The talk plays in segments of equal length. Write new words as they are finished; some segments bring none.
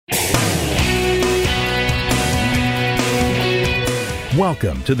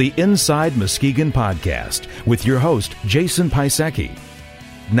Welcome to the Inside Muskegon podcast with your host, Jason Pisecki.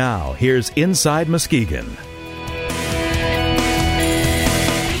 Now, here's Inside Muskegon.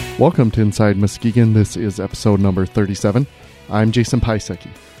 Welcome to Inside Muskegon. This is episode number 37. I'm Jason Pisecki.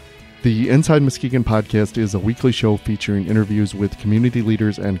 The Inside Muskegon podcast is a weekly show featuring interviews with community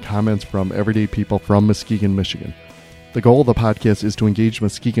leaders and comments from everyday people from Muskegon, Michigan. The goal of the podcast is to engage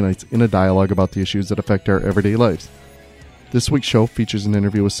Muskegonites in a dialogue about the issues that affect our everyday lives. This week's show features an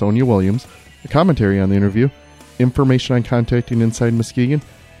interview with Sonia Williams, a commentary on the interview, information on contacting Inside Muskegon,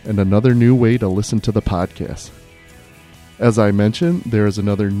 and another new way to listen to the podcast. As I mentioned, there is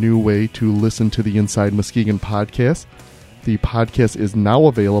another new way to listen to the Inside Muskegon podcast. The podcast is now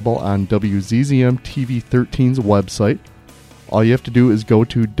available on WZZM TV 13's website. All you have to do is go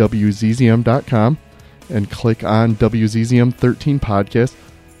to WZZM.com and click on WZZM 13 podcast.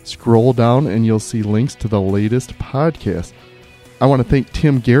 Scroll down and you'll see links to the latest podcast. I want to thank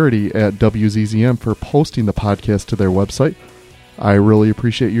Tim Garrity at WZZM for posting the podcast to their website. I really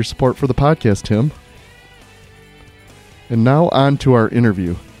appreciate your support for the podcast, Tim. And now on to our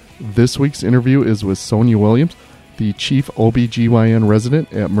interview. This week's interview is with Sonia Williams, the Chief OBGYN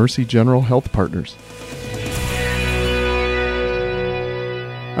resident at Mercy General Health Partners.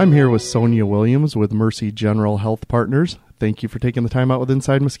 I'm here with Sonia Williams with Mercy General Health Partners. Thank you for taking the time out with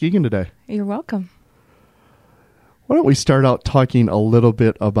Inside Muskegon today. You're welcome. Why don't we start out talking a little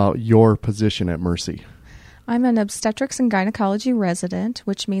bit about your position at Mercy? I'm an obstetrics and gynecology resident,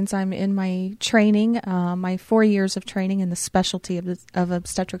 which means I'm in my training, my 4 years of training in the specialty of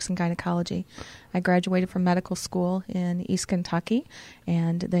obstetrics and gynecology. I graduated from medical school in East Kentucky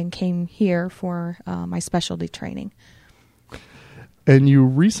and then came here for my specialty training. And you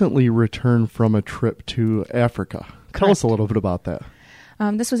recently returned from a trip to Africa. Tell us a little bit about that.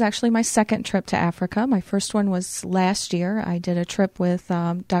 This was actually my second trip to Africa. My first one was last year. I did a trip with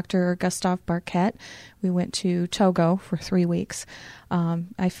Dr. Gustave Barquette. We went to Togo for 3 weeks.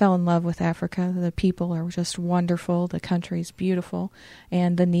 I fell in love with Africa. The people are just wonderful. The country's beautiful,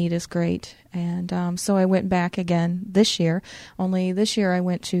 and the need is great. And so I went back again this year. Only this year I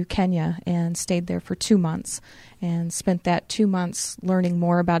went to Kenya and stayed there for 2 months and spent that 2 months learning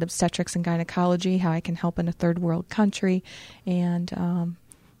more about obstetrics and gynecology, how I can help in a third world country, and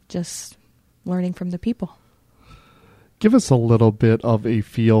just learning from the people. Give us a little bit of a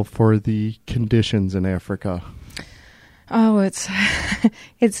feel for the conditions in Africa. Oh, it's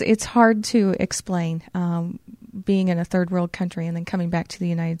hard to explain, being in a third world country and then coming back to the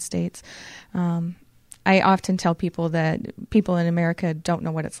United States. I often tell people that people in America don't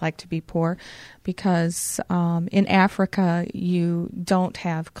know what it's like to be poor because in Africa you don't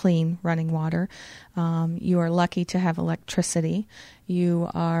have clean running water. You are lucky to have electricity. You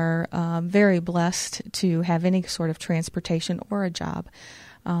are very blessed to have any sort of transportation or a job.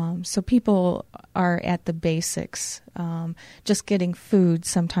 So people are at the basics. Just getting food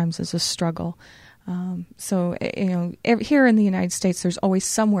sometimes is a struggle. So here in the United States, there's always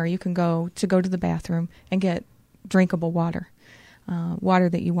somewhere you can go to the bathroom and get drinkable water, water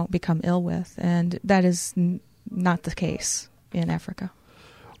that you won't become ill with. And that is not the case in Africa.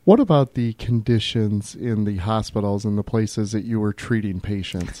 What about the conditions in the hospitals and the places that you were treating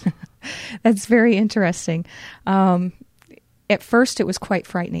patients? That's very interesting. At first, it was quite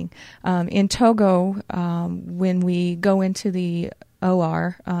frightening. In Togo, when we go into the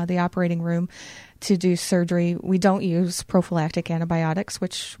OR, the operating room, to do surgery, we don't use prophylactic antibiotics,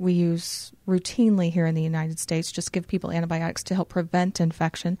 which we use routinely here in the United States, just give people antibiotics to help prevent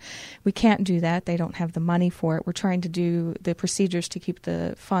infection. We can't do that. They don't have the money for it. We're trying to do the procedures to keep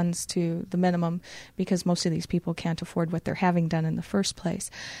the funds to the minimum because most of these people can't afford what they're having done in the first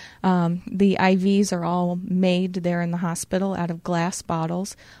place. The IVs are all made there in the hospital out of glass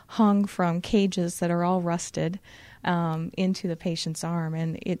bottles, hung from cages that are all rusted into the patient's arm.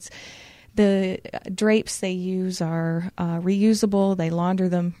 And the drapes they use are reusable. They launder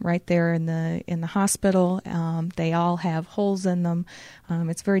them right there in the hospital. They all have holes in them.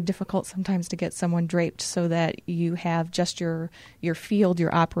 It's very difficult sometimes to get someone draped so that you have just your field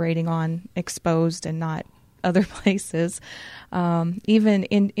you're operating on exposed and not other places. Even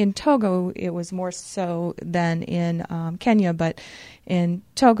in Togo, it was more so than in Kenya, but in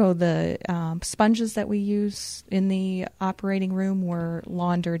Togo, the sponges that we use in the operating room were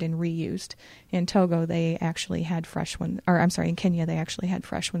laundered and reused. In Togo, they actually had fresh ones, in Kenya, they actually had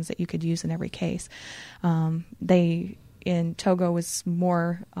fresh ones that you could use in every case. In Togo was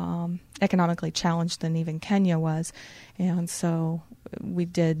more economically challenged than even Kenya was, and so we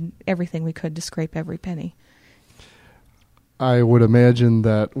did everything we could to scrape every penny. I would imagine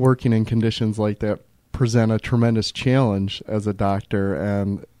that working in conditions like that present a tremendous challenge as a doctor.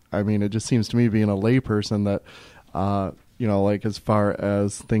 And I mean, it just seems to me, being a layperson, that, like as far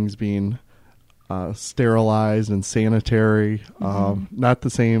as things being sterilized and sanitary, not the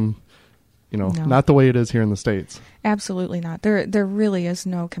same, no. Not the way it is here in the States. Absolutely not. There really is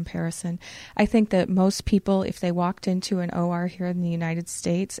no comparison. I think that most people, if they walked into an OR here in the United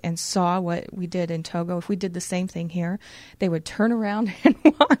States and saw what we did in Togo, if we did the same thing here, they would turn around and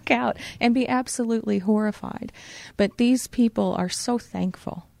walk out and be absolutely horrified. But these people are so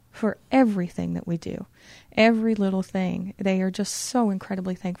thankful for everything that we do. Every little thing. They are just so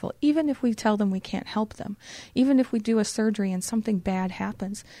incredibly thankful. Even if we tell them we can't help them, even if we do a surgery and something bad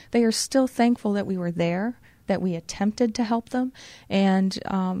happens, they are still thankful that we were there, that we attempted to help them, and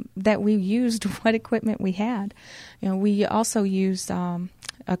that we used what equipment we had. We also used a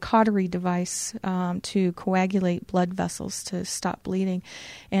cautery device to coagulate blood vessels to stop bleeding.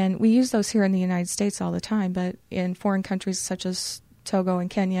 And we use those here in the United States all the time, but in foreign countries such as Togo and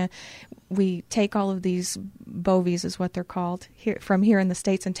Kenya, we take all of these bovies, is what they're called, from here in the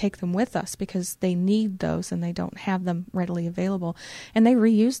States, and take them with us because they need those and they don't have them readily available. And they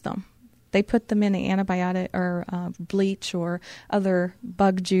reuse them. They put them in the antibiotic or bleach or other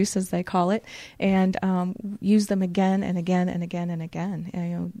bug juice, as they call it, and use them again and again and again and again.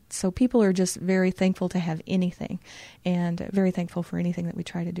 And, so people are just very thankful to have anything, and very thankful for anything that we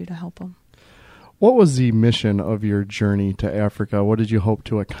try to do to help them. What was the mission of your journey to Africa? What did you hope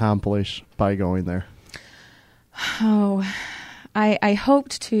to accomplish by going there? I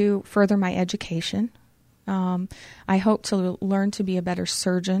hoped to further my education. I hoped to learn to be a better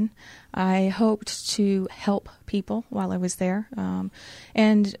surgeon. I hoped to help people while I was there.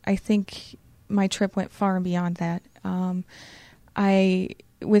 And I think my trip went far and beyond that.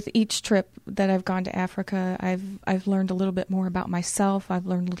 With each trip that I've gone to Africa, I've learned a little bit more about myself. I've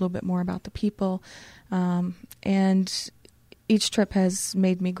learned a little bit more about the people, and each trip has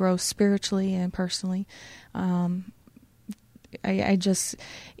made me grow spiritually and personally.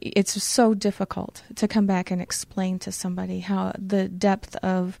 It's so difficult to come back and explain to somebody how the depth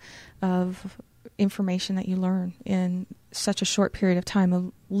of information that you learn in such a short period of time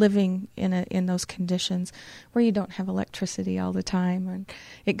of living in those conditions where you don't have electricity all the time, and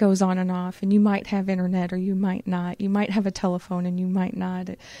it goes on and off, and you might have internet or you might not. You might have a telephone and you might not.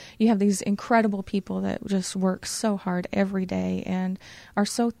 You have these incredible people that just work so hard every day and are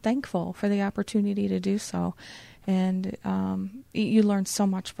so thankful for the opportunity to do so. And you learn so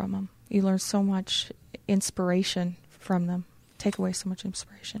much from them. You learn so much inspiration from them. Take away so much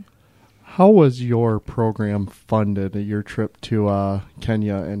inspiration. How was your program funded, your trip to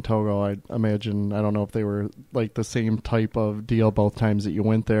Kenya and Togo? I imagine, I don't know if they were like the same type of deal both times that you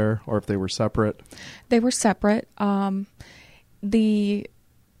went there, or if they were separate. They were separate. The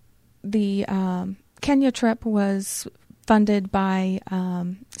Kenya trip was funded by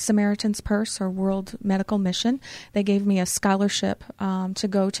Samaritan's Purse or World Medical Mission. They gave me a scholarship to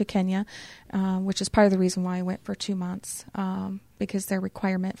go to Kenya, which is part of the reason why I went for 2 months, because their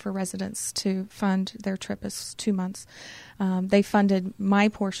requirement for residents to fund their trip is 2 months. They funded my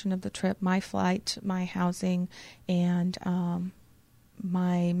portion of the trip, my flight, my housing, and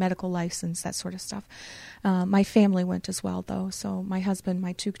my medical license, that sort of stuff. My family went as well, though. So my husband,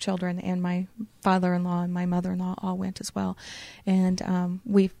 my 2 children, and my father-in-law and my mother-in-law all went as well. And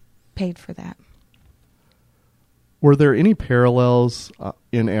we paid for that. Were there any parallels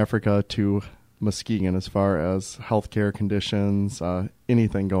in Africa to Muskegon as far as healthcare conditions,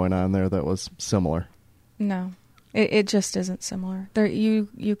 anything going on there that was similar? No. It just isn't similar.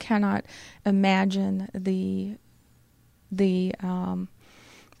 You cannot imagine the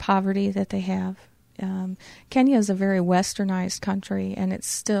poverty that they have. Kenya is a very westernized country, and it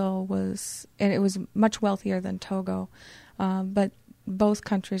was much wealthier than Togo, but both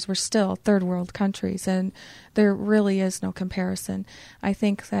countries were still third world countries, and there really is no comparison. I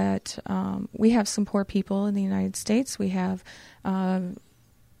think that we have some poor people in the United States. We have the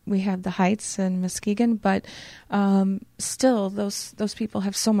Heights and Muskegon, but still those people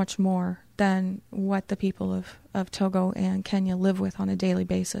have so much more than what the people of Togo and Kenya live with on a daily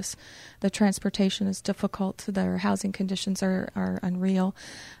basis. The transportation is difficult. Their housing conditions are unreal.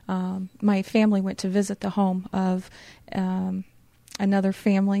 My family went to visit the home of another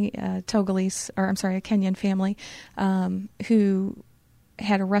family, a Kenyan family, who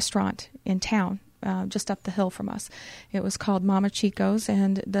had a restaurant in town just up the hill from us. It was called Mama Chico's,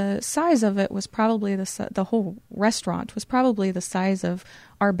 and the size of it was probably the whole restaurant was probably the size of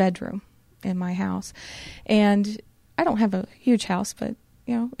our bedroom in my house. And I don't have a huge house, but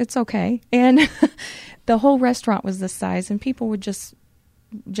it's okay. And the whole restaurant was this size, and people would just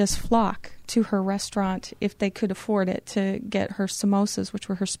flock to her restaurant if they could afford it to get her samosas, which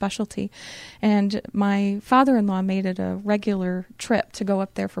were her specialty. And my father-in-law made it a regular trip to go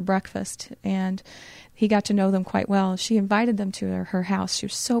up there for breakfast, and he got to know them quite well. She invited them to her house. She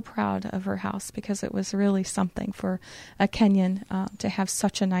was so proud of her house because it was really something for a Kenyan to have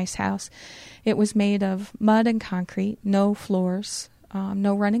such a nice house. It was made of mud and concrete, no floors,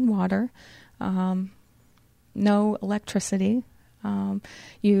 no running water, no electricity.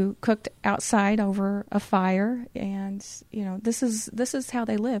 You cooked outside over a fire, and this is how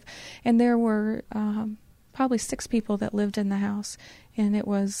they live. And there were probably 6 people that lived in the house, and it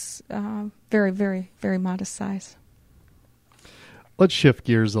was very, very, very modest size. Let's shift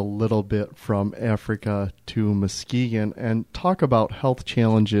gears a little bit from Africa to Muskegon and talk about health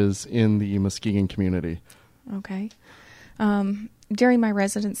challenges in the Muskegon community. Okay. During my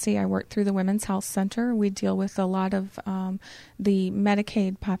residency, I worked through the Women's Health Center. We deal with a lot of the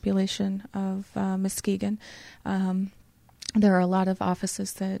Medicaid population of Muskegon. There are a lot of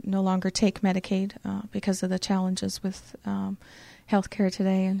offices that no longer take Medicaid because of the challenges with health care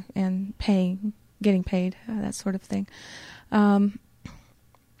today and getting paid, that sort of thing.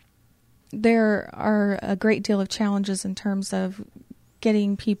 There are a great deal of challenges in terms of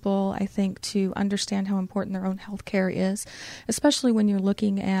getting people, I think, to understand how important their own health care is, especially when you're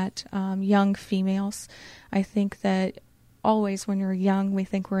looking at young females. I think that always when you're young, we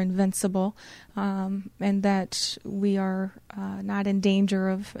think we're invincible and that we are not in danger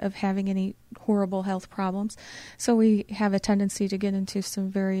of having any horrible health problems. So we have a tendency to get into some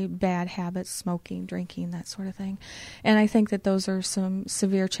very bad habits, smoking, drinking, that sort of thing. And I think that those are some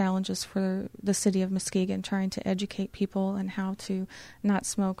severe challenges for the city of Muskegon, trying to educate people on how to not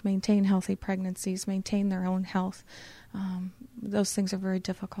smoke, maintain healthy pregnancies, maintain their own health. Those things are very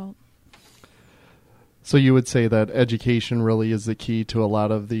difficult. So you would say that education really is the key to a lot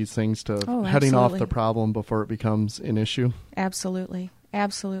of these things, to heading off the problem before it becomes an issue? Absolutely.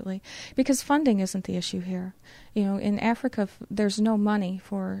 Absolutely. Because funding isn't the issue here. In Africa, there's no money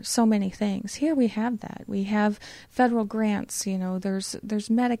for so many things. Here we have that. We have federal grants. There's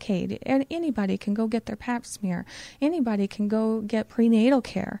Medicaid. And anybody can go get their pap smear. Anybody can go get prenatal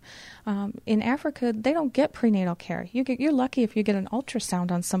care. In Africa, they don't get prenatal care. You're lucky if you get an ultrasound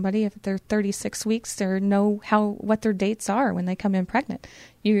on somebody. If they're 36 weeks, they know what their dates are when they come in pregnant.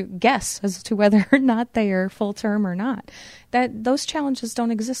 You guess as to whether or not they are full term or not. Those challenges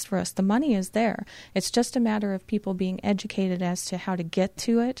don't exist for us. The money is there. It's just a matter of people being educated as to how to get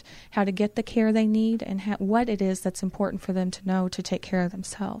to it, how to get the care they need, and what it is that's important for them to know to take care of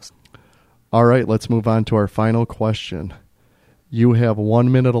themselves. All right, let's move on to our final question. You have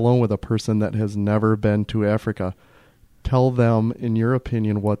 1 minute alone with a person that has never been to Africa. Tell them, in your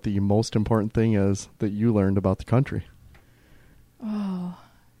opinion, what the most important thing is that you learned about the country. Oh,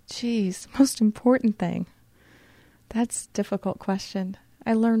 geez, most important thing. That's a difficult question.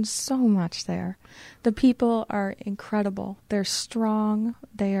 I learned so much there. The people are incredible. They're strong.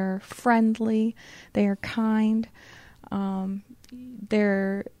 They are friendly. They are kind. But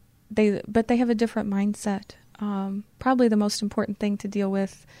they have a different mindset. Probably the most important thing to deal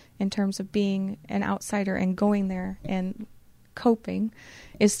with in terms of being an outsider and going there and coping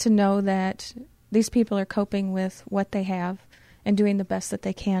is to know that these people are coping with what they have and doing the best that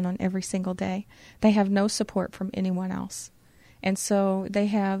they can on every single day. They have no support from anyone else. And so they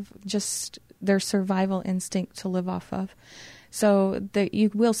have just their survival instinct to live off of. So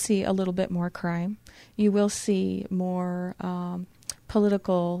you will see a little bit more crime. You will see more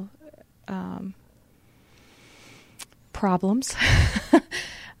political problems.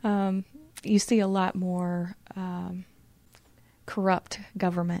 You see a lot more corrupt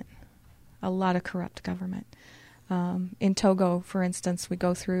government, a lot of corrupt government. In Togo, for instance, we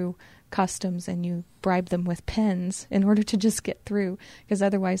go through customs and you bribe them with pens in order to just get through, because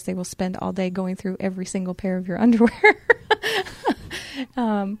otherwise they will spend all day going through every single pair of your underwear.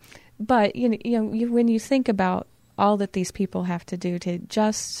 But when you think about all that these people have to do to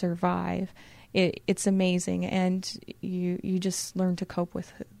just survive, it's amazing, and you just learn to cope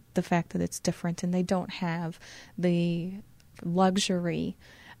with the fact that it's different, and they don't have the luxury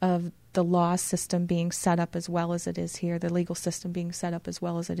of the law system being set up as well as it is here, the legal system being set up as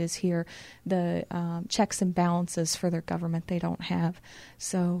well as it is here, the checks and balances for their government they don't have.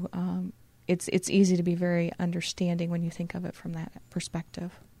 So it's easy to be very understanding when you think of it from that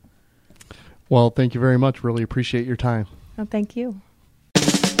perspective. Well, thank you very much. Really appreciate your time. Oh, thank you.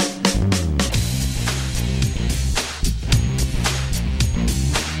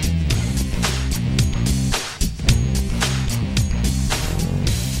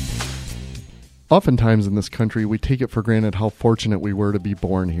 Oftentimes in this country, we take it for granted how fortunate we were to be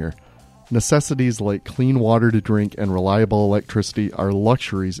born here. Necessities like clean water to drink and reliable electricity are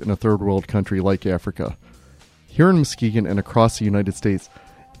luxuries in a third world country like Africa. Here in Muskegon and across the United States,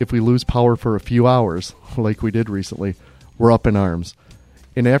 if we lose power for a few hours, like we did recently, we're up in arms.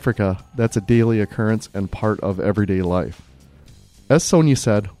 In Africa, that's a daily occurrence and part of everyday life. As Sonia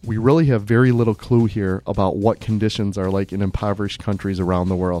said, we really have very little clue here about what conditions are like in impoverished countries around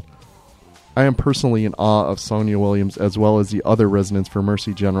the world. I am personally in awe of Sonia Williams as well as the other residents for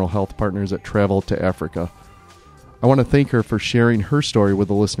Mercy General Health Partners that traveled to Africa. I want to thank her for sharing her story with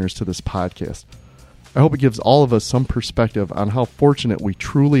the listeners to this podcast. I hope it gives all of us some perspective on how fortunate we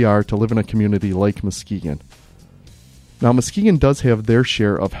truly are to live in a community like Muskegon. Now, Muskegon does have their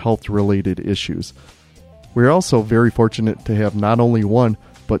share of health-related issues. We are also very fortunate to have not only one,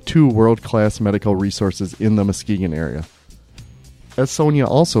 but two world-class medical resources in the Muskegon area. As Sonia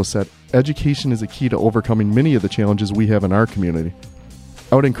also said, education is a key to overcoming many of the challenges we have in our community.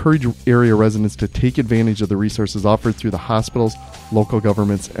 I would encourage area residents to take advantage of the resources offered through the hospitals, local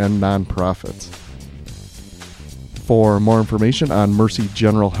governments, and nonprofits. For more information on Mercy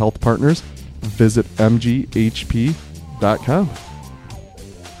General Health Partners, visit mghp.com.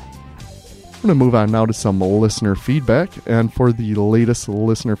 I'm going to move on now to some listener feedback, and for the latest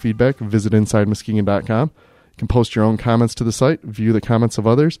listener feedback, visit InsideMuskegon.com. You can post your own comments to the site, view the comments of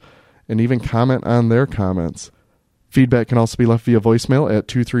others, and even comment on their comments. Feedback can also be left via voicemail at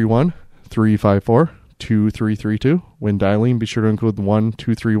 231-354-2332. When dialing, be sure to include the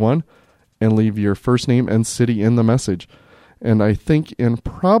 1231 and leave your first name and city in the message. And I think in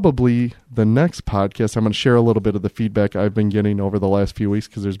probably the next podcast, I'm going to share a little bit of the feedback I've been getting over the last few weeks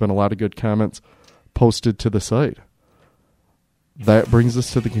because there's been a lot of good comments posted to the site. That brings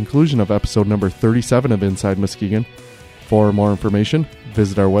us to the conclusion of episode number 37 of Inside Muskegon. For more information,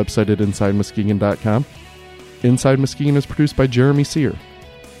 visit our website at InsideMuskegon.com. Inside Muskegon is produced by Jeremy Sear.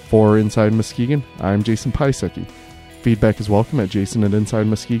 For Inside Muskegon, I'm Jason Piasecki. Feedback is welcome at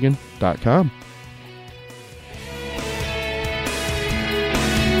jason@InsideMuskegon.com.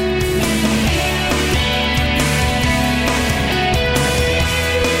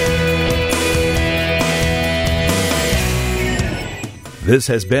 This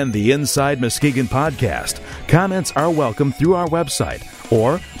has been the Inside Muskegon podcast. Comments are welcome through our website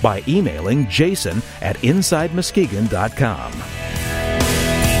or by emailing jason@InsideMuskegon.com.